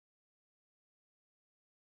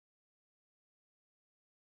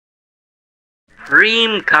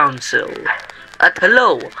Supreme Council. At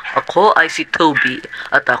hello, ako ay si Toby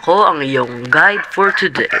at ako ang iyong guide for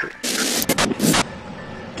today.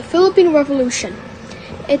 The Philippine Revolution.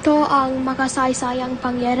 Ito ang makasaysayang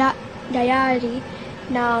pangyayari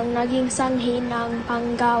ng naging sanhi ng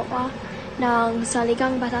panggawa ng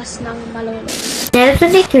saligang batas ng Malolos. Enero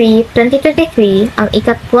 23, 2023 ang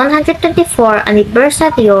ika-124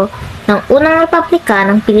 anibersaryo ng Unang Republika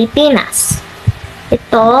ng Pilipinas.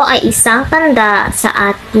 Ito ay isang tanda sa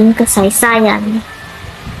ating kasaysayan.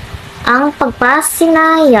 Ang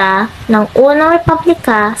pagpasinaya ng Unang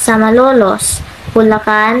Republika sa Malolos,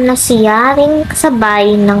 Bulacan na siya ring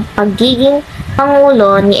kasabay ng pagiging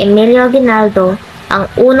Pangulo ni Emilio Aguinaldo, ang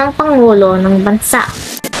unang Pangulo ng bansa.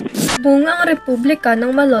 Bunga ang Republika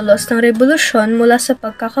ng Malolos ng Revolusyon mula sa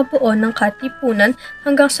pagkakabuo ng katipunan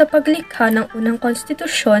hanggang sa paglikha ng unang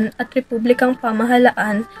konstitusyon at republikang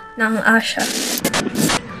pamahalaan ng Asya.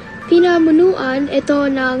 Pinamunuan ito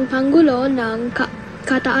ng Pangulo ng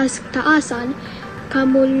Kataas-Taasan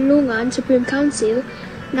Kamulungan Supreme Council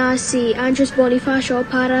na si Andres Bonifacio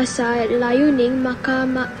para sa layuning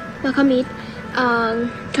makamit ang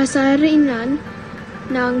kasarian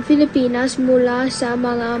ng Pilipinas mula sa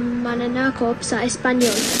mga mananakop sa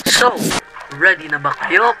Espanyol. So, ready na ba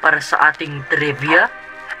kayo para sa ating trivia?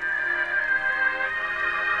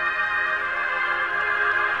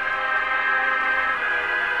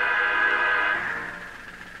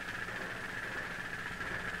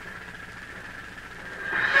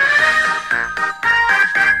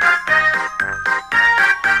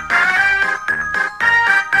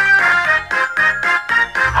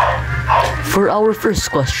 For our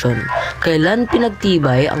first question, kailan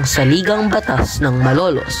pinagtibay ang saligang batas ng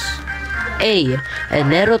Malolos? A.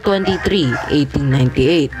 Enero 23,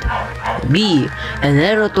 1898. B.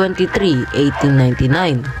 Enero 23,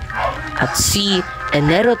 1899. At C.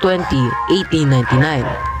 Enero 20, 1899.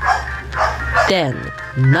 10,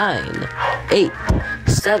 9, 8,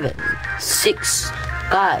 7, 6,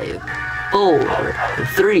 5, 4,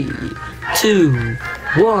 3,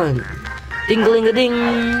 2, 1. Ding-a-ling-a-ding!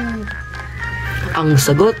 Ang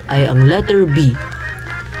sagot ay ang letter B.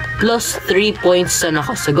 Plus 3 points sa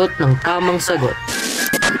nakasagot ng tamang sagot.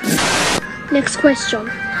 Next question.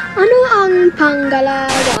 Ano ang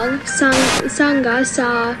panggalawang sangga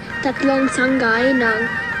sa tatlong sanggay ng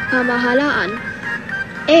pamahalaan?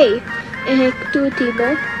 A.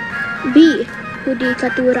 Ehekutibo. B.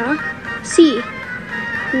 Hudikatura. C.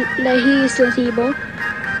 Lehislatibo.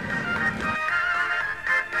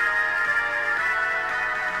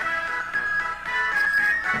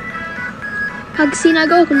 Pag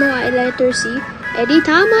sinagot mo ay letter C, edi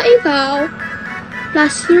tama ikaw.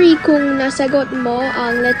 Plus 3 kung nasagot mo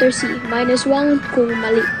ang letter C, minus 1 kung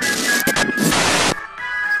mali.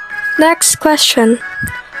 Next question.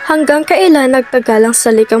 Hanggang kailan nagtagal ang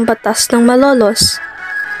saligang batas ng Malolos?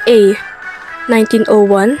 A.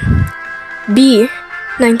 1901. B.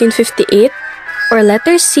 1958. Or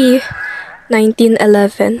letter C.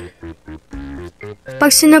 1911. Pag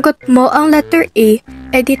sinagot mo ang letter A,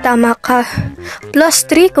 edi tama ka. Plus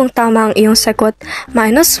 3 kung tama ang iyong sagot,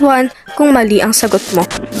 minus 1 kung mali ang sagot mo.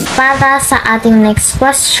 Para sa ating next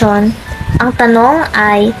question, ang tanong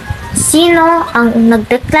ay, sino ang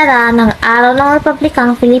nagdeklara ng Araw ng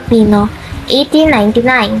Republikang Pilipino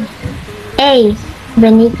 1899? A.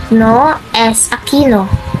 Benigno S. Aquino.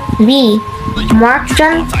 B. Mark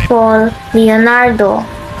John Paul Leonardo.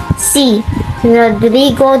 C.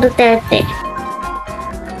 Rodrigo Duterte.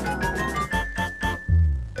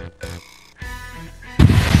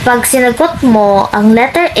 Pag sinagot mo ang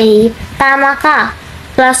letter A, tama ka.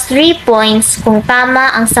 Plus 3 points kung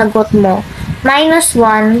tama ang sagot mo. Minus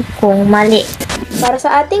 1 kung mali. Para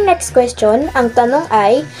sa ating next question, ang tanong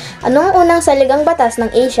ay, anong unang saligang batas ng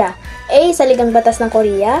Asia? A. Saligang batas ng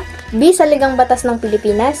Korea. B. Saligang batas ng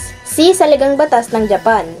Pilipinas. C. Saligang batas ng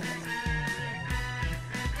Japan.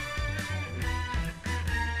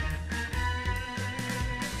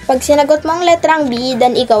 Pag sinagot mo ang letrang B,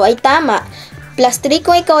 then ikaw ay tama. Plus 3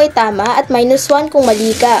 kung ikaw ay tama at minus 1 kung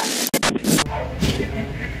mali ka.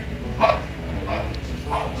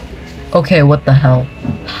 Okay, what the hell?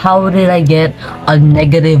 How did I get a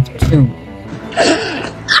negative 2?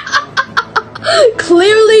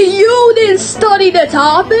 Clearly you didn't study the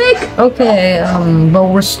topic! Okay, but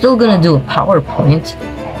we're still gonna do a PowerPoint.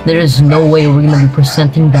 There is no way we're gonna be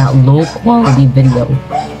presenting that low quality video.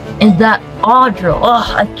 And that audio,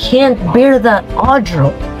 I can't bear that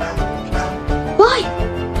audio. Why?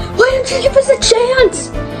 Why didn't you give us a chance?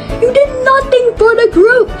 You did nothing for the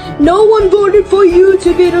group. No one voted for you to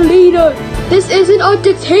be the leader. This isn't a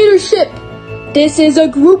dictatorship. This is a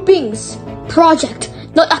groupings project,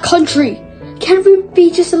 not a country. Can't we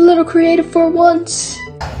be just a little creative for once?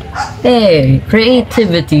 Hey,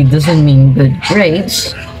 creativity doesn't mean good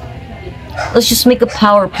grades. Let's just make a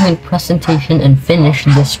PowerPoint presentation and finish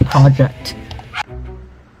this project.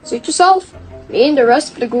 Suit yourself. Me and the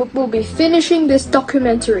rest of the group will be finishing this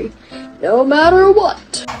documentary, no matter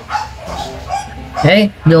what.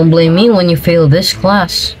 Hey, don't blame me when you fail this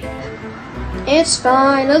class. It's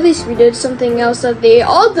fine, at least we did something else that the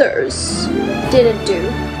others didn't do.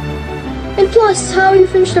 And plus, how you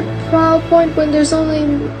finish the PowerPoint when there's only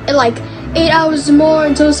like 8 hours more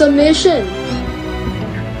until submission?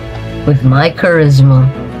 With my charisma.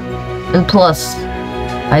 And plus,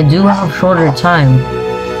 I do have shorter time,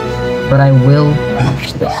 but I will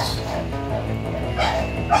finish this.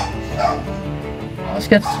 Let's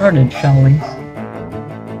get started, shall we?